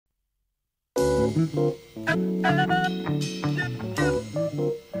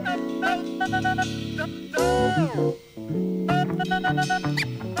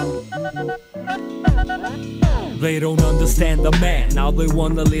They don't understand the man, now they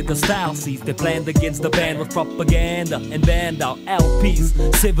wanna lead the style. Sees they planned against the band with propaganda and banned our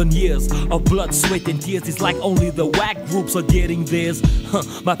LPs. 7 years of blood, sweat and tears. It's like only the whack groups are getting theirs.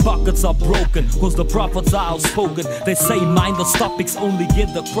 My pockets are broken, cause the prophets are outspoken. They say mindless topics only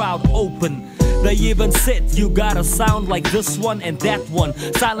get the crowd open. They even said you gotta sound like this one and that one.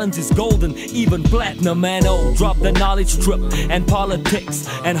 Silence is golden, even platinum. And oh, drop the knowledge strip and politics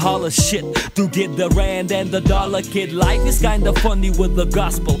and holler shit to get the rand and the dollar, kid. Life is kinda funny with the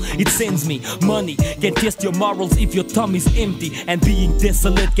gospel. It sends me money, can test your morals if your tummy's empty. And being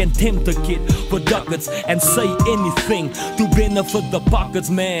desolate can tempt a kid for ducats and say anything to benefit the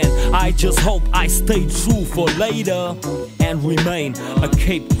pockets, man. I just hope I stay true for later and remain a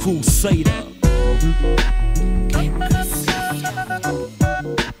Cape Crusader.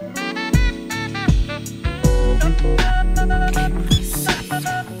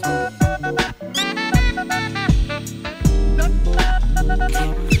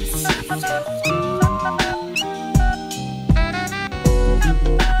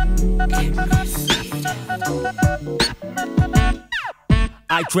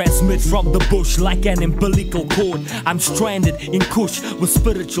 I transmit from the bush like an umbilical cord. I'm stranded in Kush with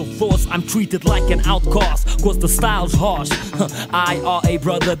spiritual thoughts. I'm treated like an outcast, cause the style's harsh. I are a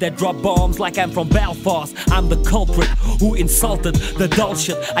brother that drop bombs like I'm from Belfast. I'm the culprit who insulted the dull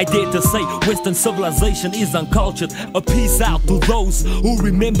shit. I dare to say Western civilization is uncultured. A peace out to those who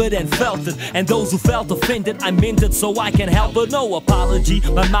remembered and felt it, and those who felt offended. I meant it so I can help, but no apology.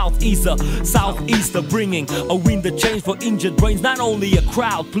 My mouth is a southeaster, bringing a wind of change for injured brains. Not only a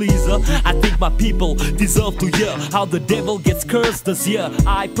crowd pleaser, I think my people deserve to hear how the devil gets cursed this year.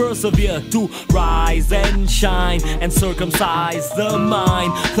 I persevere to rise and shine and circumcise the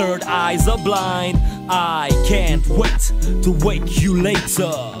mind. Third eyes are blind. I can't wait to wake you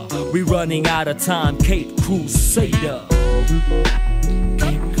later. We're running out of time, Cape Crusader.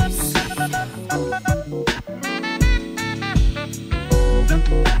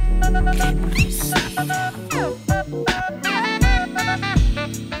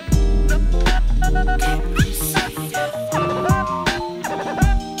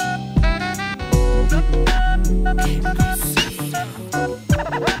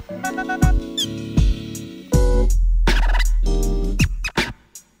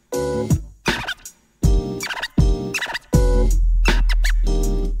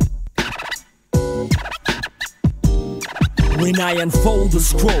 When I unfold the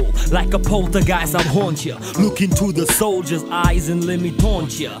scroll, like a poltergeist I'll haunt ya. Look into the soldier's eyes and let me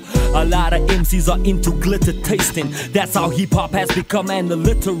taunt ya. A lot of MCs are into glitter tasting. That's how hip-hop has become an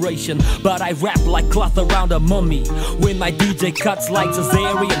alliteration. But I rap like cloth around a mummy. When my DJ cuts like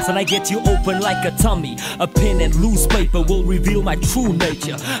cesareans and I get you open like a tummy. A pen and loose paper will reveal my true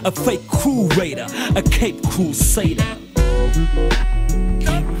nature. A fake crew raider, a Cape Crusader.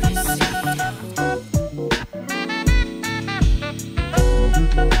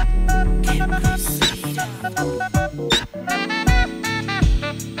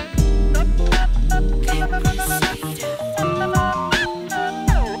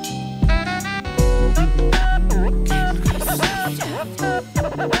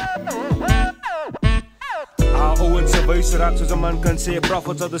 Rap soos 'n man kan sê,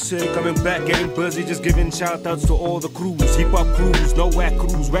 prophets of the city coming back, getting busy, just giving shout-outs to all the crews. Hip-hop crews, no whack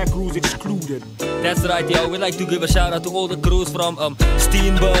crews excluded. That's right, yo, we'd like to give a shout out to all the crews from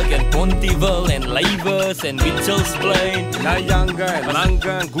Steenberg and Pontyville and Lavers and Mitchell's Plain. Nyanga and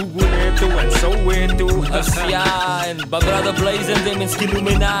Langa and Guguletu and Soweto. Yeah, and my brother Blaze and them in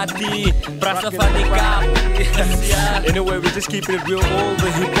Illuminati. Prasa Fanika. Anyway, we're just keeping it real. All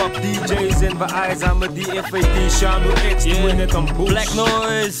the hip-hop DJs and the eyes, I'm a DFAT, Shanu X, doing it on Bush. Black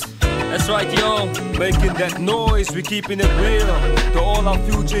Noise. That's right, yo. Making that noise, we keeping it real. To all our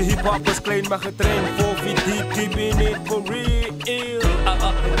future hip-hoppers, klein maar getraind, 4 feet deep, keeping it for real.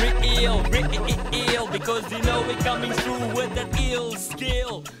 Real, because you know we're coming through with that ill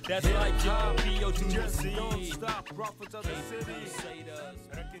skill. That's right, yo. P.O. to the C. Don't stop, prophets of the city.